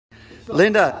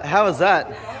Linda, how was that?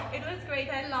 It was great,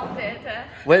 I loved it.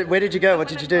 Where did you go? What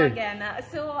did you do? Again.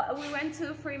 So we went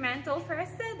to Fremantle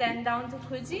first, then down to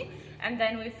Coogee, and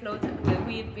then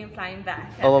we've been flying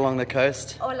back. All along the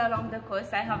coast? All along the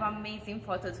coast. I have an amazing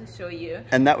photo to show you.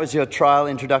 And that was your trial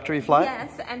introductory flight?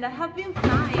 Yes, and I have been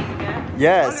flying.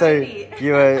 Yeah, already. So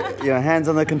you were hands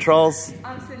on the controls?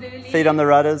 Absolutely. Feet on the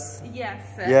rudders? Yes.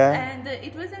 Yeah. And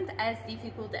it wasn't as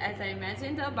difficult as I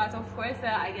imagined, but of course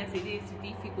I guess it is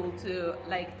difficult to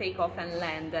like take off and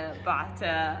land, but...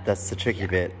 That's the tricky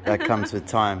bit. That comes with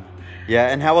time. Yeah,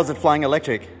 and how was it flying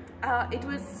electric? It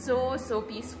was so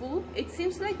peaceful. It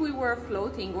seems like we were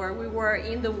floating or we were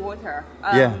in the water.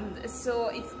 Yeah. So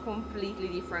it's completely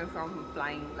different from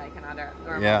flying like another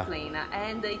normal plane,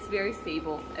 and it's very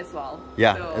stable as well.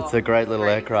 Yeah, so it's a great little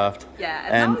aircraft. Yeah,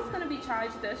 and now it's going to be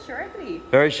charged shortly.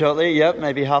 Very shortly, yep,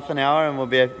 maybe half an hour and we'll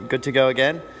be good to go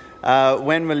again.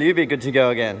 When will you be good to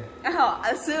go again? Oh,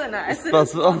 as soon as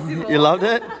possible. possible. You loved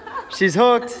it? She's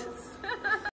hooked.